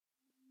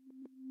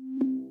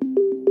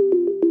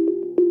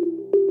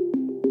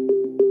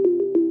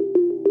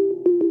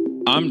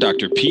I'm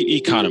Dr.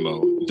 Pete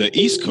Economo, the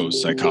East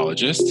Coast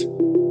psychologist.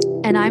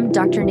 And I'm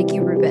Dr. Nikki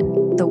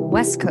Rubin, the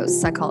West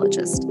Coast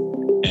psychologist.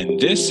 And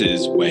this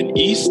is When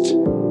East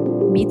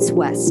Meets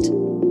West.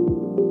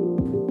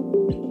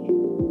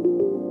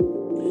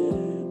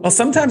 Well,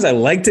 sometimes I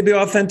like to be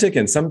authentic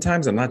and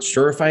sometimes I'm not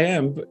sure if I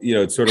am. But,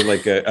 it's sort of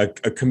like a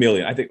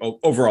chameleon. I think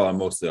overall I'm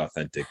mostly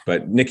authentic.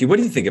 But Nikki, what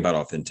do you think about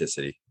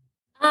authenticity?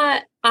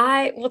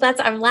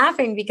 I'm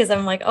laughing because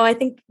I'm like, I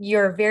think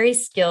you're very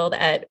skilled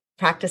at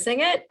practicing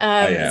it.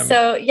 I am.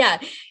 So yeah,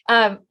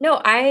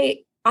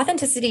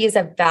 authenticity is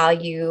a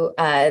value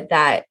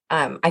that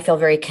I feel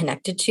very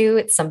connected to.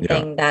 It's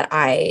something that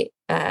I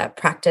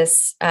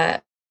practice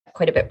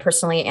quite a bit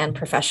personally and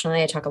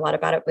professionally. I talk a lot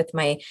about it with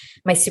my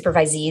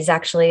supervisees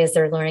actually, as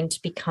they're learning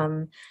to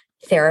become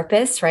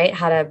therapists, right?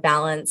 How to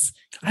balance.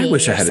 I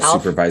wish I had a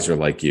supervisor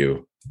like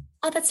you.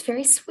 Oh, that's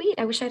very sweet.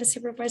 I wish I had a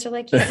supervisor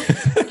like you.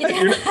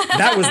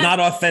 That was not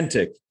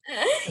authentic.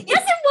 Yes, it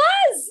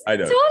was. I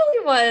know. It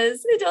totally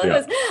was.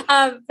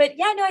 But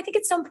yeah, no, I think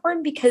it's so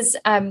important because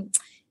I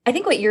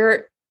think what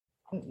you're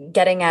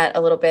getting at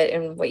a little bit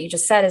and what you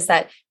just said is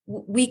that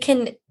we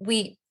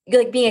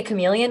like being a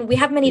chameleon, we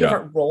have many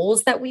different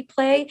roles that we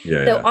play.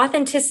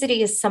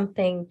 Authenticity is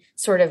something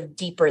sort of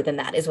deeper than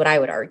that, is what I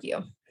would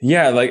argue.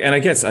 Yeah. And I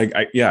guess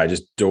I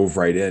just dove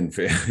right in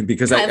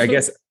because I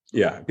guess.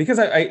 Yeah, because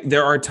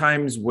there are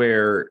times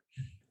where,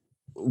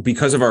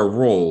 because of our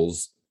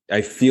roles,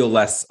 I feel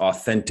less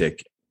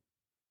authentic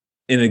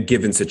in a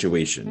given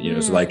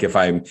situation. So like if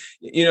I'm,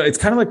 it's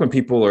kind of like when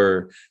people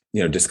are,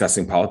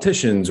 discussing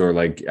politicians or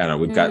like, I don't know,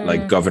 we've got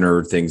like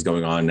governor things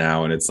going on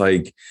now, and it's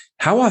like,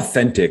 how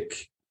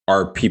authentic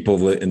are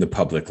people in the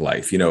public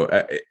life?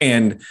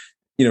 And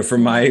for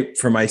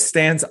my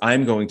stance,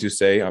 I'm going to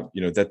say,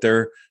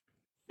 that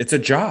it's a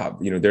job.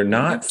 They're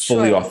not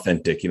fully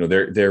authentic.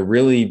 They're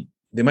really.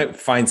 They might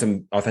find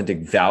some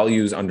authentic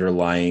values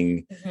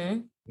underlying,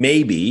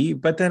 maybe,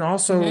 but then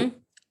also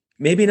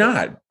maybe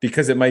not,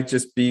 because it might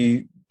just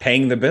be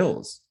paying the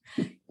bills.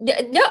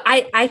 No,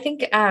 I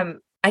think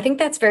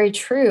that's very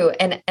true,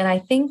 and I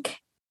think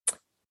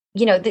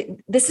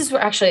this is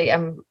where actually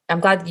I'm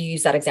glad you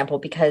used that example,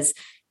 because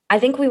I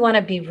think we want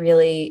to be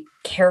really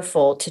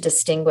careful to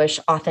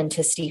distinguish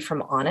authenticity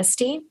from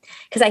honesty,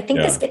 because I think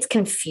this gets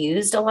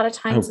confused a lot of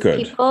times with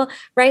people,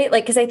 right?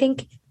 Like, because I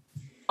think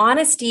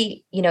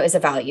honesty, is a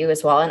value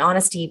as well. And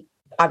honesty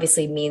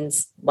obviously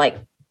means like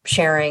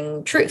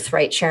sharing truth,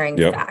 right? Sharing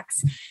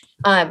facts.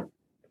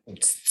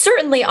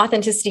 Certainly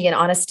authenticity and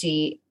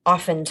honesty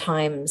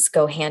oftentimes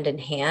go hand in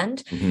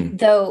hand,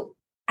 though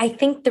I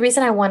think the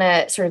reason I want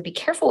to sort of be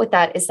careful with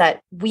that is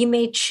that we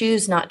may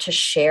choose not to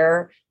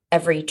share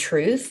every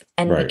truth,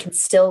 and we can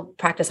still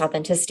practice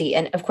authenticity.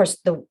 And of course,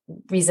 the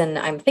reason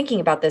I'm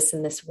thinking about this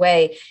in this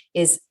way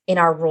is in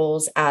our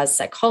roles as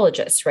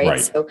psychologists,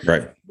 right? So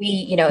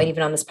we, and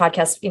even on this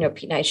podcast,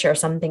 Pete and I share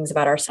some things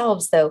about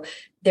ourselves, though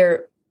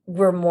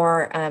we're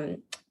more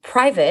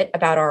private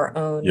about our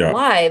own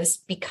lives,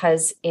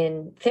 because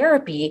in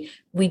therapy,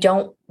 we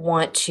don't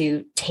want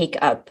to take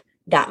up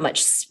that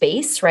much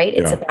space, right?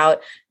 It's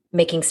about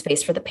making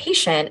space for the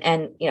patient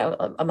and,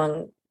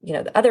 among,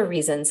 the other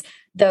reasons,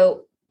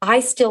 though I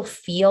still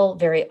feel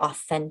very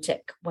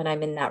authentic when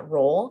I'm in that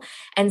role.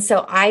 And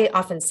so I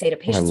often say to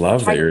patients, I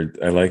love that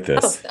I like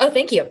this. Oh,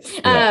 thank you.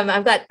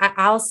 I'm glad.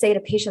 I'll say to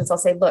patients, I'll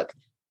say, look,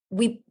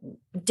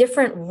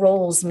 different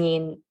roles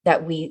mean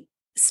that we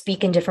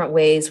speak in different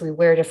ways. We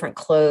wear different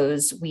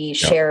clothes. We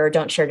share or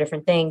don't share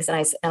different things.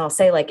 And I'll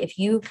say, like, if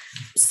you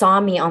saw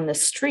me on the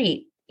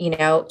street,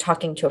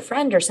 talking to a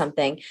friend or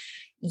something,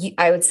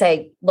 I would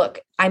say, look,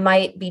 I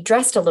might be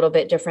dressed a little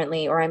bit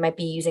differently, or I might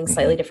be using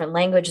slightly different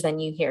language than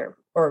you hear,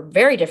 or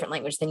very different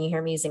language than you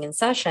hear me using in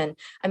session.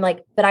 I'm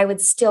like, but I would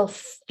still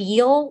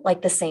feel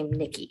like the same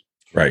Nikki.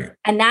 Right.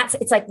 And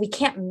it's like, we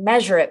can't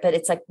measure it, but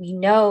it's like, we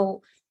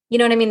know,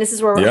 what I mean? This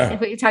is where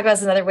we talk about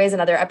this in other ways in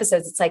other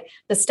episodes. It's like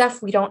the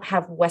stuff we don't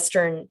have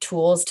Western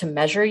tools to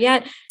measure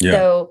yet.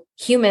 Though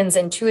humans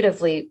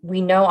intuitively,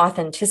 we know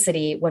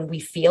authenticity when we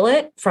feel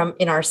it from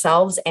in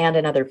ourselves and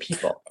in other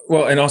people.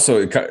 Well, and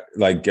also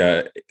like,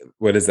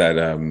 what is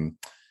that?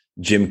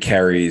 Jim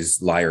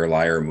Carrey's Liar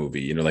Liar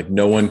movie, like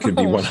no one could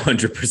be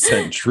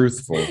 100%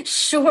 truthful.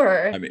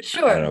 Sure. I mean, I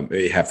don't know,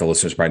 maybe half the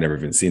listeners probably never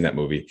even seen that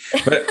movie,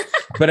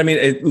 but I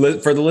mean,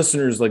 for the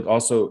listeners, like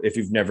also, if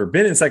you've never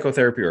been in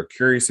psychotherapy or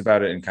curious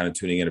about it and kind of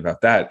tuning in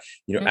about that,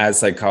 as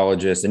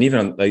psychologists, and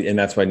even and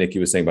that's why Nikki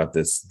was saying about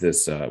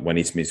this When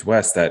East Meets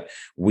West, that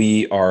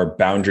we are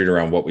boundaried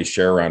around what we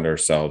share around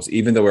ourselves,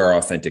 even though we're our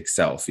authentic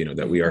self,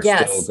 that we are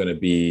still going to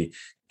be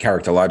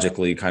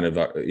characterologically kind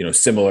of,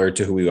 similar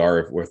to who we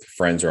are with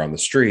friends or on the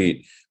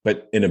street,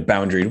 but in a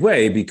boundaried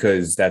way,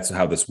 because that's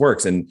how this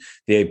works. And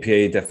the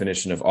APA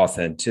definition of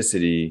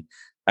authenticity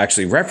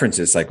actually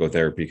references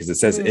psychotherapy, because it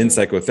says in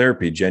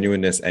psychotherapy,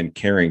 genuineness and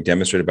caring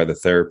demonstrated by the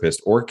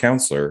therapist or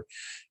counselor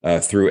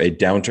through a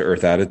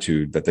down-to-earth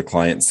attitude that the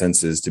client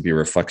senses to be a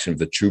reflection of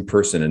the true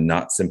person and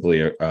not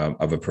simply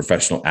of a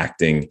professional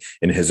acting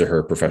in his or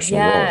her professional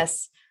role.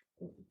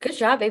 Good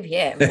job, babe.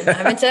 Yeah.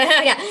 I'm into,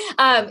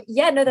 yeah.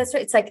 Yeah, no, that's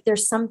right. It's like,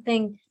 there's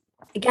something,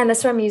 again,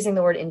 that's why I'm using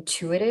the word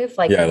intuitive.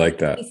 Like, yeah, I like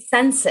that. We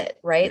sense it,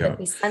 right? Yeah. Like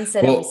we sense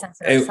it, and we sense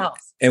it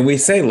ourselves. And we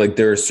say, like,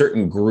 there are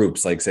certain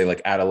groups, like say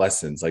like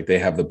adolescents, like they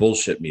have the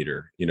bullshit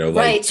meter, you know,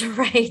 like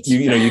right.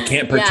 you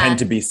can't pretend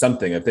to be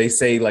something. If they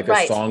say like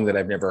a song that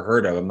I've never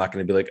heard of, I'm not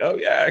going to be like, oh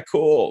yeah,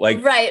 cool.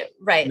 Like, right.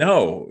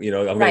 No,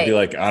 I'm going to be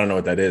like, I don't know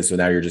what that is. So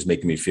now you're just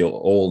making me feel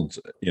old,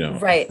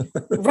 Right.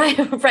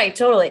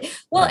 Totally.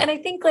 Well, and I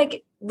think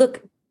like,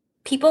 look,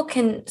 people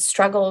can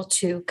struggle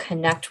to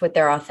connect with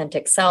their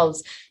authentic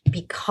selves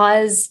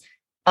because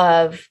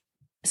of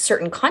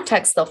certain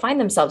contexts they'll find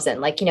themselves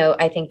in. Like,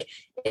 I think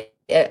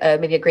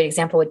maybe a great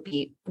example would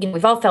be,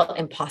 we've all felt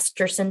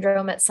imposter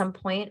syndrome at some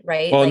point,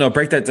 right? Well, no,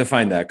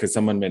 define that, because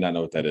someone may not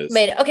know what that is.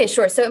 Okay,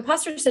 sure. So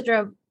imposter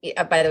syndrome,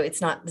 by the way,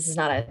 it's not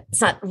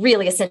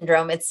really a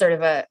syndrome. It's sort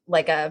of a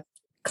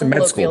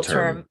colloquial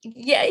term.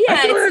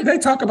 Yeah. They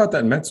talk about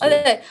that in med school.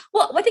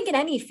 Well, I think in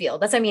any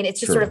field, it's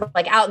just sort of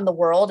like out in the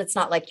world. It's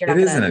not like you're not.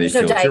 It is in any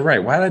field. You're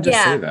right. Why did I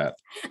just say that?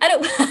 I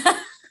don't.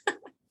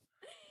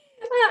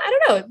 I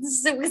don't know,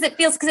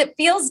 because it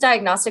feels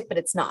diagnostic, but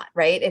it's not,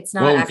 right? It's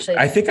not actually.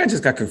 I think I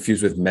just got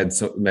confused with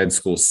med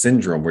school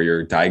syndrome, where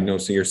you're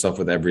diagnosing yourself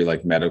with every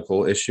like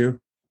medical issue.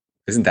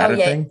 Isn't that a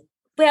thing?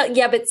 Well,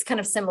 yeah, but it's kind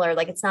of similar.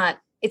 Like it's not.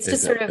 It's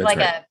just sort of like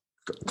a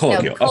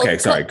colloquial. Okay,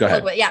 sorry. Go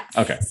ahead. Yeah.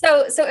 Okay.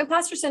 So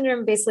imposter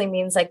syndrome basically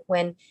means like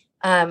when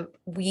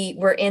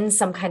we're in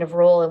some kind of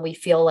role and we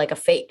feel like a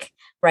fake.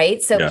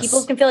 Right. So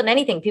people can feel it in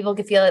anything. People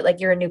can feel it like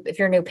if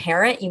you're a new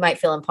parent, you might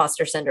feel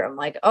imposter syndrome.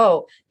 Like,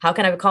 oh, how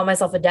can I call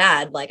myself a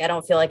dad? Like, I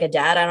don't feel like a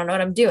dad. I don't know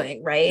what I'm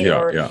doing. Right.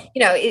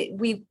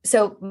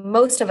 So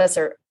most of us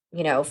are,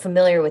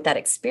 familiar with that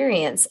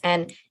experience,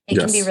 and it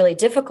can be really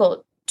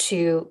difficult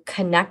to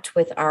connect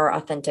with our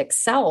authentic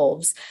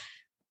selves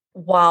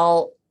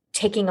while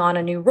taking on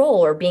a new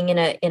role or being in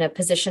a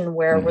position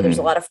where there's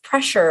a lot of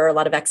pressure or a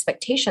lot of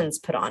expectations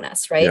put on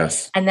us. Right.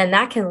 Yes. And then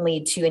that can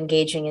lead to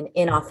engaging in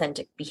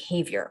inauthentic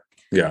behavior.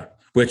 Yeah.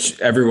 Which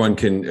everyone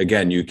can,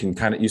 again, you can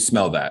you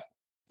smell that.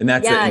 And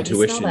that's the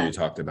intuition you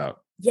talked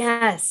about.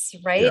 Yes.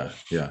 Right.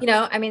 Yeah.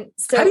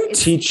 So how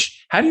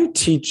do you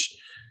teach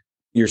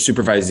your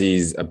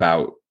supervisees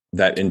about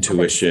that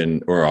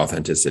intuition or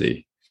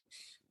authenticity?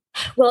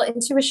 Well,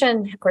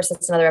 intuition, of course,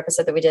 that's another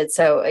episode that we did,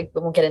 so I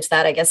won't get into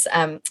that, I guess.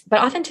 But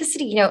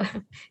authenticity,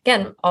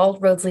 again, all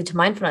roads lead to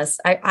mindfulness.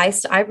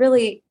 I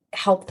really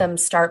help them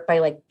start by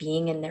like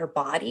being in their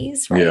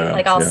bodies,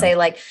 right? I'll say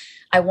like,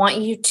 I want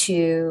you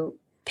to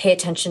pay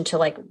attention to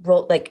like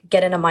roll, like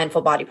get in a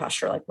mindful body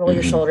posture, like roll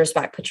your shoulders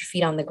back, put your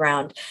feet on the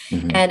ground.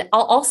 And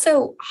I'll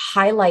also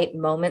highlight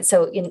moments.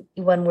 So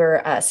when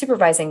we're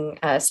supervising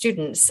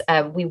students,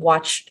 we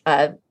watch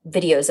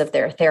videos of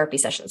their therapy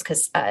sessions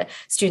because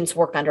students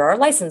work under our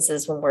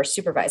licenses when we're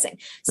supervising.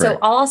 So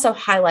I'll also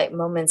highlight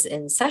moments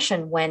in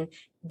session when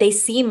they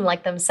seem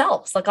like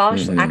themselves. Like I'll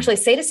actually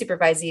say to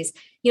supervisees,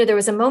 there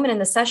was a moment in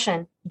the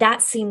session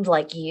that seemed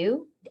like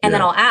you. And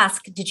then I'll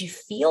ask, did you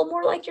feel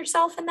more like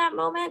yourself in that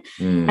moment?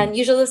 And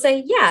usually they'll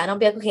say, yeah. And I'll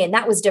be like, okay. And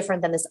that was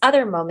different than this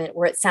other moment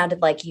where it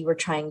sounded like you were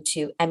trying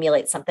to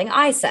emulate something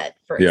I said,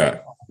 for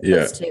example,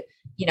 opposed to,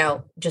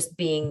 just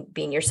being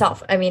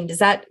yourself. I mean,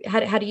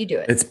 how do you do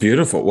it? It's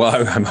beautiful.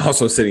 Well, I'm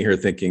also sitting here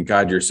thinking,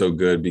 God, you're so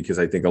good, because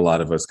I think a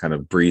lot of us kind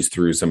of breeze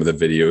through some of the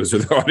videos or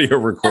the audio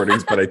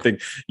recordings, but I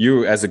think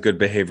you as a good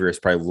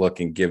behaviorist probably look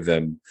and give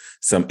them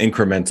some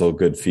incremental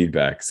good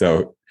feedback.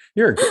 So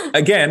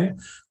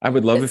again, I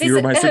would love if you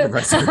were my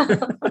supervisor.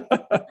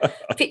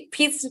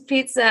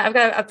 Pete's, I've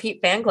got a Pete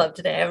fan club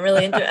today. I'm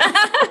really into it.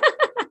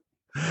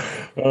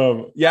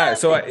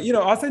 So,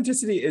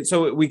 authenticity.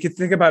 So we could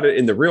think about it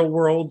in the real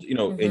world,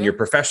 in your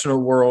professional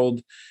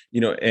world,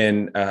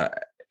 and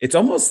it's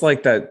almost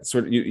like that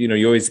sort of,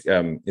 you always,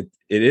 it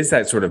is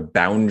that sort of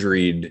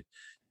boundaried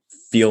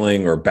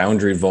feeling or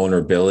boundary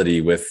vulnerability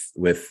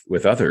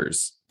with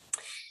others.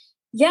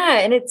 Yeah.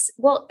 And it's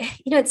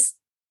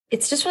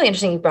just really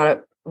interesting you brought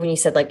up when you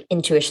said like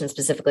intuition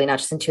specifically, not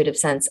just intuitive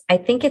sense. I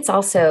think it's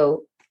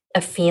also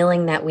a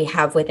feeling that we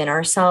have within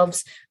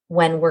ourselves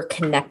when we're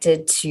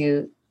connected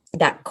to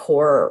that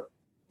core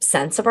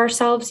sense of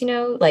ourselves,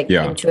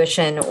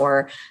 intuition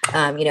or,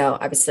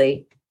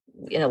 obviously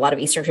in a lot of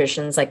Eastern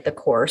traditions, like the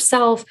core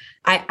self.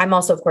 I'm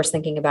also, of course,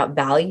 thinking about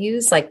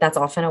values. Like that's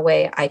often a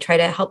way I try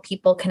to help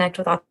people connect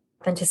with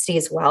authenticity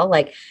as well.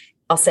 Like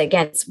I'll say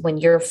again, it's when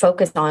you're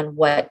focused on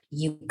what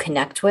you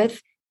connect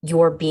with,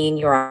 you're being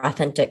your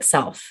authentic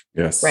self.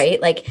 Yes.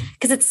 Right. Like,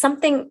 cause it's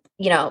something,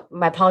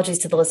 my apologies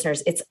to the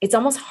listeners. It's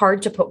almost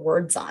hard to put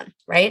words on.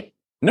 Right.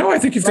 No, I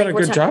think you've done a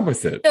good job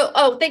with it. So,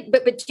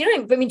 but do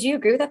you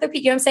agree with that though,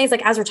 Pete? You know what I'm saying? It's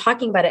like, as we're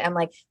talking about it, I'm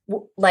like,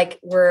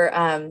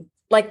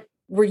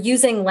 we're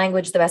using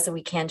language the best that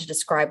we can to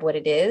describe what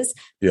it is.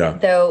 Yeah.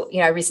 Though,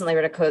 I recently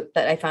read a quote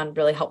that I found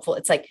really helpful.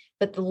 It's like,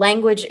 but the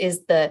language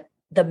is the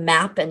the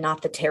map and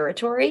not the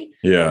territory.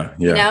 Yeah.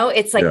 You know,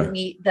 it's like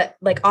yeah.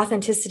 like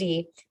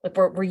authenticity, like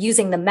we're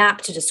using the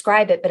map to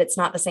describe it, but it's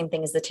not the same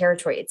thing as the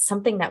territory. It's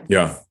something that we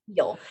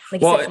feel,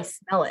 like you said, we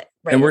smell it.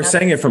 Right. And we're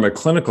saying it from a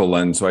clinical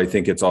lens. So I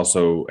think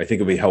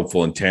it'll be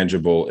helpful and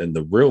tangible in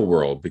the real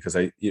world, because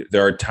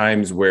there are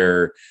times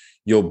where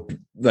you'll,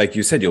 like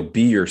you said, you'll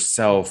be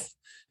yourself,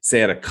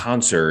 say at a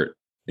concert,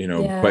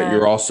 but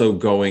you're also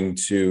going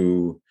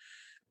to,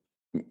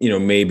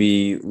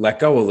 maybe let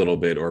go a little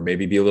bit, or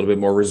maybe be a little bit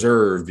more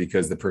reserved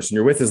because the person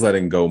you're with is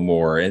letting go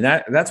more. And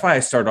that's why I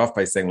start off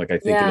by saying, like, I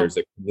think there's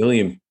a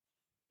chameleon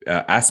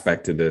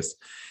aspect to this.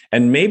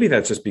 And maybe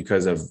that's just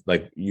because of,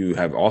 like you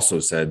have also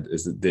said,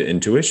 is the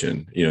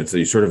intuition, so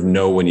you sort of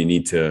know when you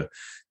need to,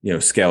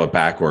 scale it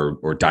back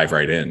or dive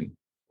right in.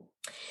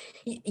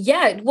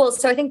 Yeah. Well,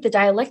 so I think the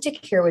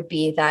dialectic here would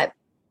be that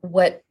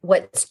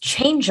what's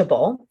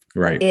changeable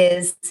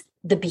is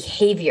the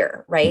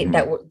behavior, right?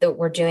 Mm-hmm. that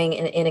we're doing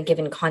in a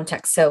given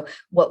context. So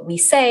what we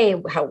say,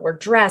 how we're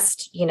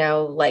dressed,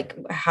 like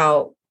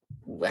how,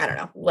 I don't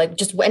know, like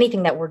just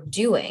anything that we're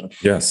doing.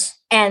 Yes.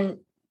 And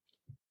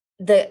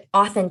the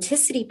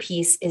authenticity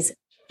piece is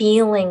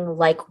feeling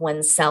like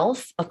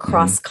oneself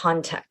across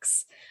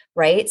contexts,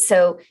 right?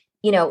 So,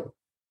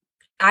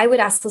 I would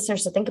ask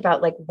listeners to think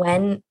about, like,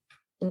 when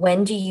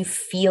do you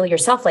feel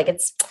yourself? Like,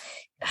 it's,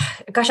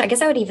 gosh, I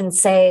guess I would even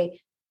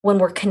say, when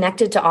we're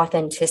connected to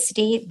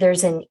authenticity,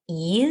 there's an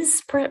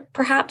ease,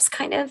 perhaps,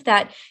 kind of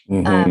that.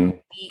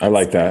 I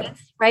like that.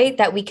 Right.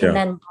 That we can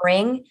then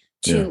bring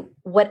to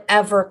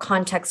whatever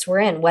context we're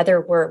in,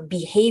 whether we're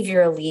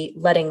behaviorally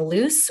letting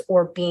loose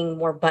or being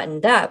more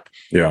buttoned up.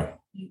 Yeah.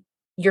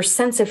 Your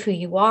sense of who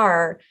you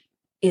are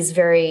is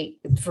very,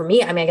 for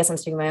me, I mean, I guess I'm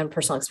speaking my own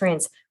personal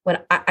experience, when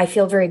I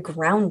feel very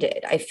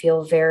grounded, I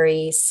feel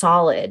very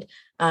solid.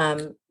 I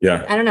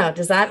don't know.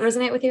 Does that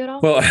resonate with you at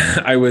all? Well,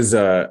 I was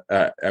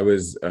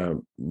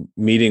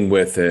meeting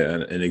with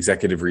an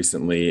executive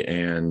recently,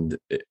 and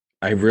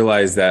I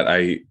realized that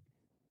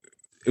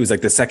it was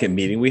like the second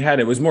meeting we had.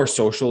 It was more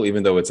social,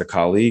 even though it's a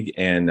colleague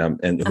and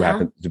who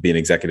happened to be an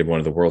executive, one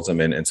of the worlds I'm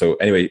in. And so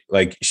anyway,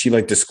 like she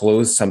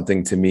disclosed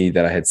something to me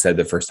that I had said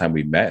the first time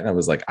we met. And I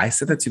was like, I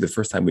said that to you the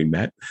first time we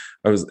met.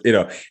 I was,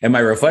 and my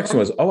reflection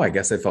was, I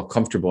guess I felt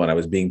comfortable and I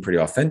was being pretty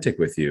authentic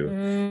with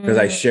you because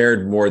I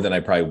shared more than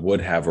I probably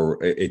would have,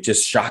 or it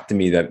just shocked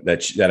me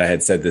that I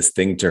had said this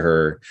thing to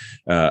her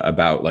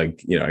about,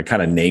 like, I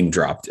kind of name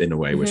dropped in a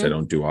way, which I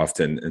don't do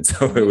often. And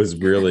so it was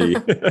really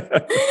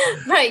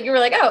right. You were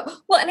like, oh,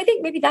 well, and I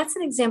think maybe that's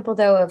an example,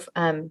 though, of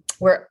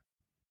where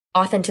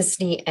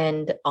authenticity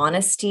and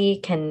honesty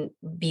can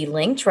be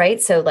linked,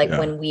 right? So, like,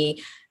 when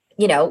we,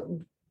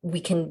 we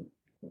can,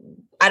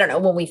 I don't know,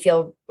 when we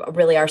feel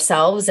really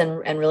ourselves and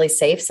really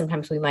safe,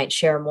 sometimes we might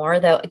share more.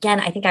 Though, again,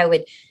 I think I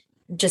would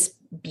just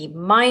be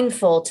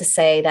mindful to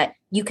say that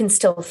you can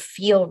still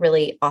feel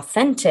really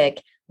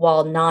authentic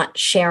while not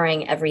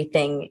sharing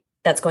everything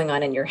that's going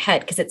on in your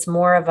head, because it's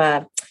more of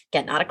a,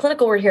 again, not a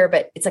clinical word here,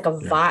 but it's like a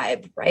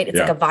vibe, right? It's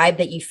like a vibe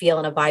that you feel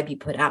and a vibe you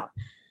put out.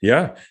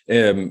 Yeah.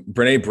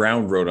 Brene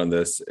Brown wrote on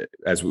this,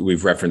 as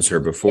we've referenced her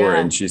before.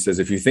 And she says,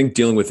 if you think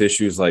dealing with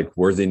issues like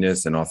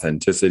worthiness and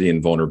authenticity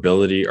and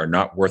vulnerability are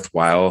not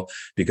worthwhile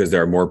because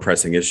there are more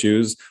pressing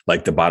issues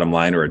like the bottom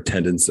line or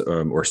attendance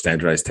or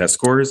standardized test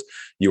scores,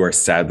 you are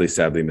sadly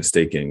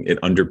mistaken.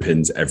 It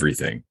underpins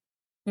everything.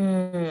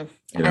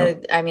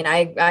 I mean,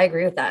 I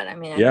agree with that. I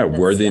mean,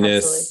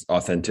 worthiness,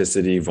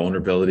 authenticity,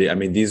 vulnerability. I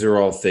mean, these are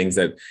all things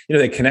that,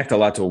 they connect a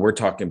lot to what we're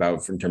talking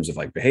about in terms of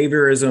like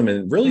behaviorism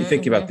and really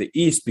thinking about the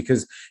East,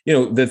 because,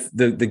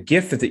 the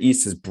gift that the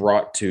East has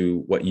brought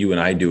to what you and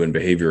I do in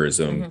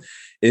behaviorism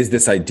is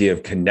this idea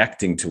of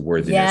connecting to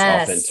worthiness,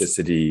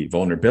 authenticity,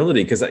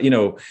 vulnerability. Because, I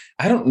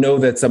don't know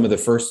that some of the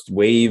first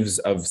waves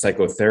of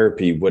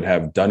psychotherapy would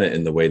have done it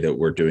in the way that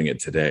we're doing it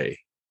today.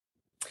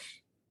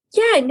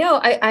 Yeah, no,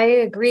 I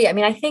agree. I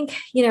mean, I think,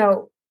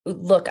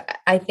 look,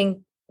 I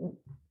think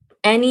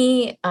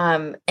any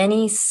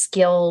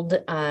skilled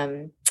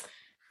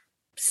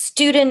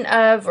student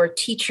of or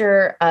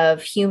teacher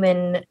of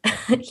human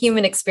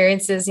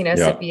experiences,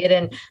 so be it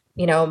in,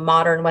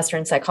 modern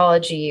Western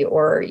psychology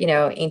or,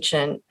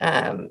 ancient,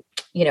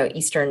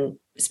 Eastern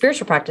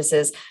spiritual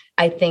practices,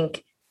 I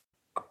think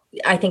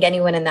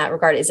anyone in that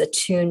regard is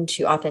attuned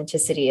to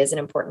authenticity as an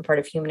important part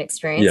of human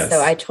experience. Yes.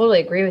 So I totally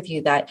agree with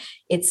you that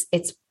it's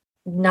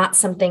not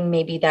something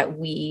maybe that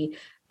we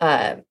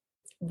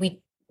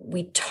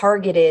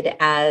targeted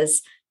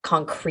as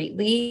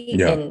concretely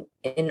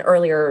in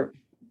earlier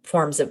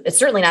forms of, it's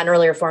certainly not in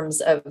earlier forms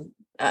of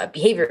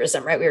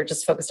behaviorism, right? We were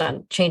just focused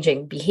on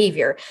changing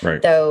behavior.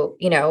 Right. Though,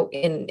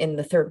 in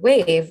the third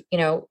wave,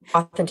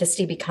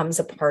 authenticity becomes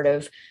a part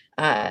of,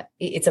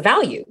 it's a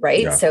value,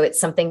 right? Yeah. So it's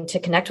something to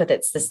connect with.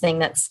 It's this thing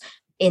that's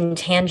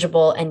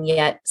intangible and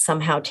yet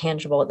somehow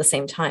tangible at the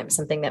same time.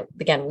 Something that,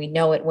 again, we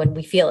know it when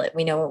we feel it.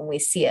 We know it when we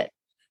see it.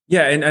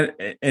 Yeah.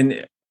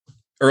 And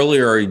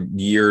earlier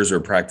years or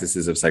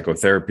practices of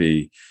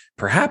psychotherapy,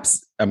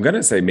 perhaps I'm going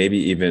to say maybe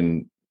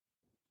even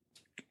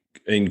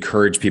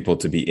encourage people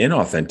to be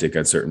inauthentic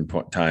at certain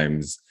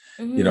times.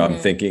 I'm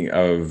thinking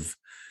of,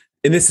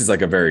 and this is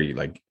like a very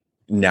like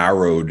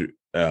narrowed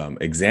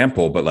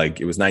example, but like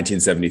it was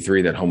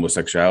 1973 that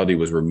homosexuality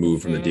was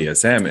removed from the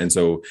DSM. And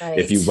so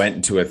if you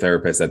went to a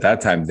therapist at that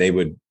time, they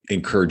would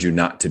encourage you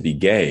not to be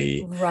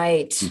gay.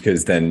 Right.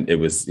 Because then it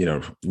was,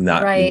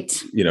 not,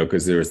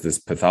 because there was this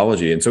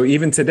pathology. And so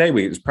even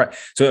today,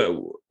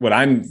 so what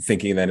I'm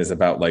thinking then is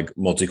about like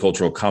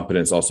multicultural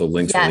competence also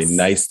links really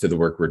nice to the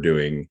work we're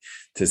doing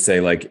to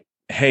say like,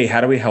 hey, how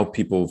do we help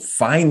people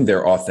find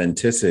their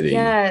authenticity?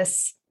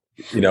 Yes.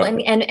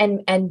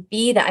 And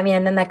be that. I mean,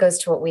 and then that goes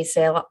to what we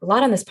say a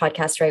lot on this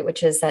podcast, right?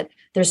 Which is that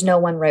there's no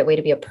one right way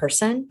to be a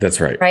person. That's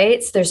right.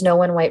 Right. So there's no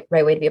one right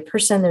way to be a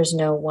person. There's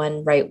no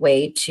one right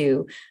way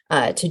to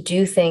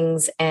do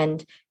things.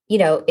 And,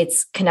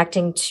 it's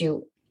connecting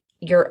to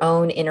your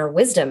own inner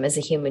wisdom as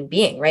a human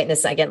being. Right. And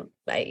this, again,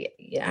 I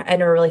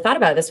never really thought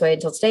about it this way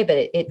until today,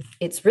 but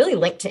it's really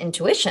linked to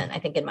intuition, I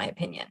think, in my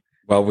opinion.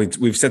 Well,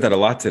 we've said that a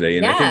lot today.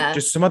 And I think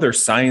just some other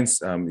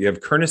science, you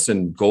have Kernis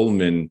and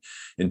Goldman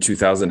in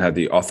 2000 had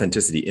the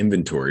authenticity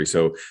inventory.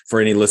 So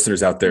for any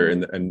listeners out there,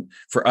 and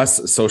for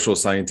us social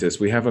scientists,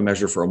 we have a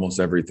measure for almost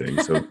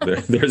everything. So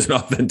there's an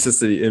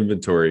authenticity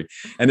inventory.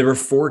 And there were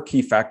 4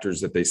 key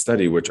factors that they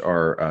study, which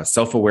are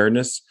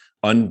self-awareness,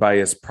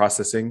 unbiased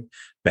processing,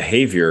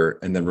 behavior,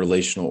 and then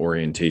relational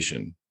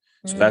orientation.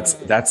 So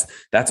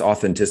that's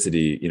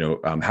authenticity.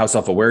 How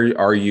self-aware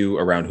are you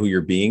around who you're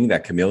being?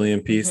 That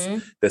chameleon piece,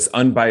 this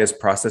unbiased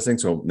processing,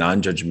 so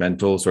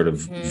non-judgmental sort of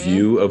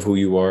view of who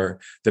you are.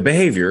 The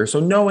behavior,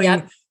 so knowing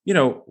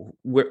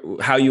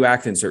how you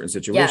act in certain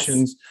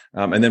situations,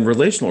 and then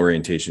relational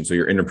orientation, so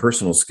your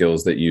interpersonal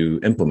skills that you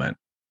implement.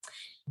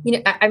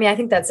 I mean, I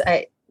think that's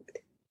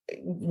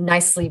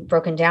nicely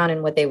broken down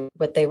in what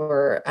they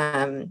were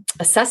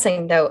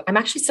assessing, though. I'm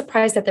actually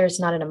surprised that there's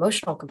not an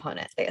emotional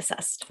component they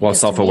assessed. Well,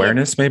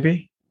 self-awareness,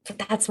 maybe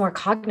that's more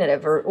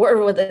cognitive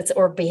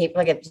or behavior.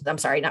 Like, I'm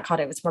sorry, not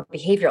cognitive. It's more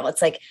behavioral.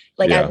 It's like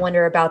I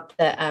wonder about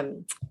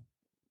the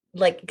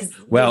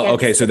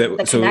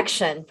the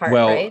connection part.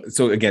 Right?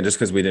 So again, just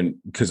because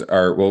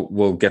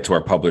we'll get to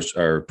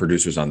our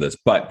producers on this,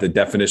 but the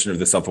definition of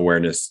the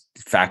self-awareness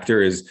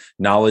factor is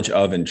knowledge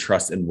of and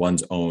trust in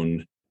one's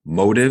own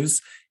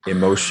motives,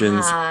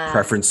 emotions,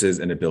 preferences,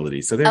 and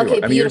abilities. So there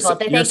you go. I mean, you're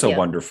so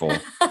wonderful.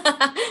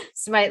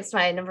 It's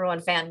my number one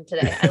fan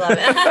today. I love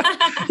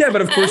it. Yeah,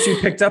 but of course you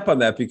picked up on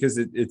that because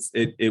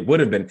it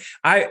would have been.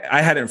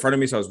 I had it in front of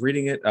me, so I was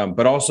reading it.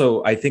 But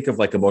also I think of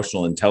like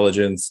emotional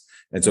intelligence,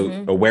 and so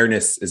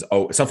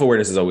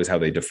self-awareness is always how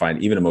they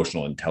define even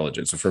emotional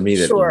intelligence. So for me,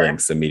 that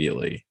links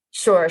immediately.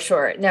 Sure.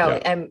 No,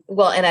 and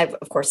I've,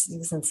 of course,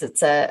 since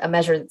it's a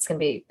measure that's going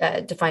to be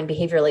defined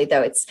behaviorally,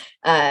 though, it's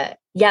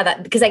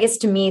because I guess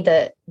to me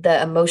the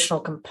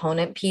emotional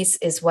component piece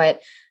is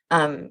what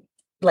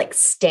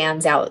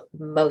stands out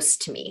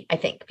most to me, I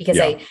think, because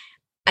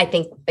I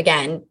think,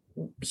 again,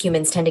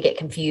 humans tend to get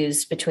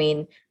confused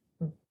between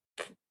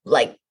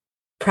like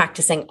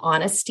practicing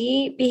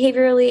honesty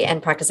behaviorally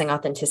and practicing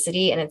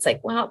authenticity. And it's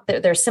like, well,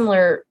 they're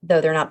similar, though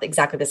they're not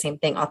exactly the same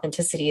thing.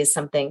 Authenticity is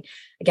something,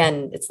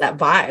 again, it's that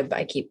vibe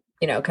I keep,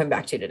 coming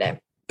back to today.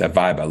 That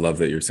vibe. I love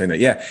that you're saying that.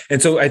 Yeah.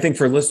 And so I think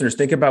for listeners,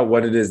 think about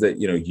what it is that,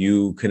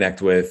 you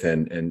connect with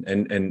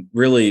and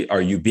really,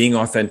 are you being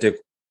authentic?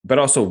 But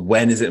also,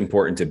 when is it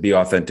important to be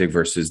authentic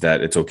versus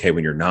that it's okay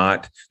when you're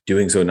not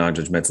doing so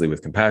non-judgmentally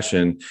with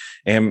compassion?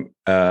 And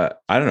I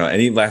don't know,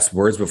 any last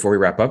words before we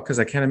wrap up? Because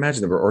I can't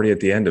imagine that we're already at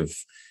the end of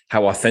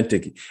how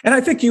authentic. And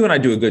I think you and I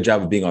do a good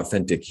job of being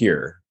authentic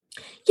here.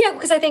 Yeah,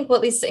 because I think, well,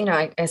 at least,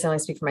 I only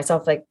speak for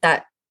myself, like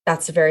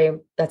that's a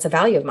value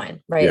of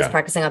mine, right? It's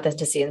practicing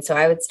authenticity. And so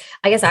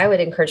I guess I would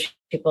encourage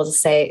people to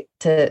say,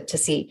 to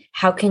see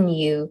how can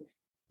you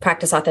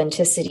practice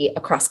authenticity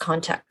across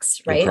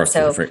contexts, right?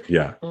 Right.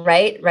 Yeah.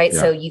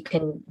 So you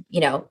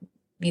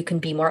can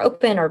be more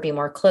open or be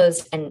more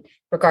closed, and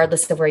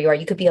regardless of where you are,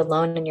 you could be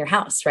alone in your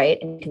house, right?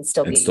 And you can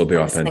still be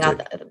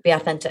authentic. Be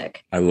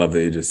authentic. I love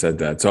that you just said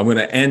that. So I'm going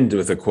to end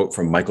with a quote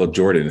from Michael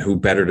Jordan. Who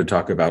better to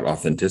talk about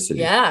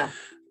authenticity? Yeah.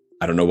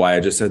 I don't know why I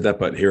just said that,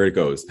 but here it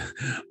goes.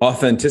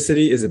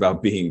 Authenticity is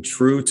about being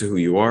true to who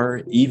you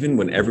are, even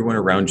when everyone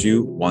around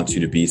you wants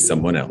you to be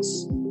someone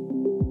else.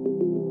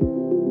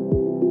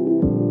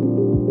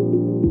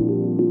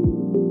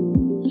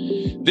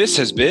 This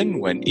has been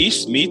When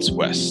East Meets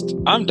West.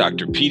 I'm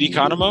Dr. Pete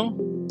Economo.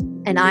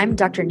 And I'm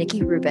Dr.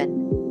 Nikki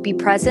Rubin. Be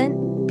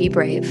present, be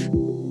brave.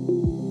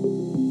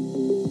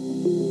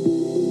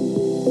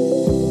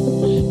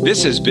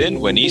 This has been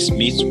When East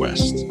Meets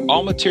West.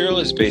 All material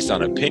is based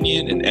on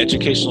opinion and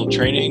educational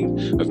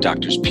training of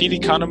Drs. Pete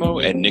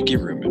Economo and Nikki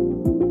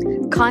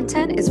Rubin.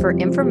 Content is for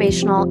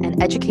informational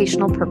and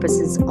educational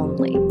purposes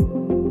only.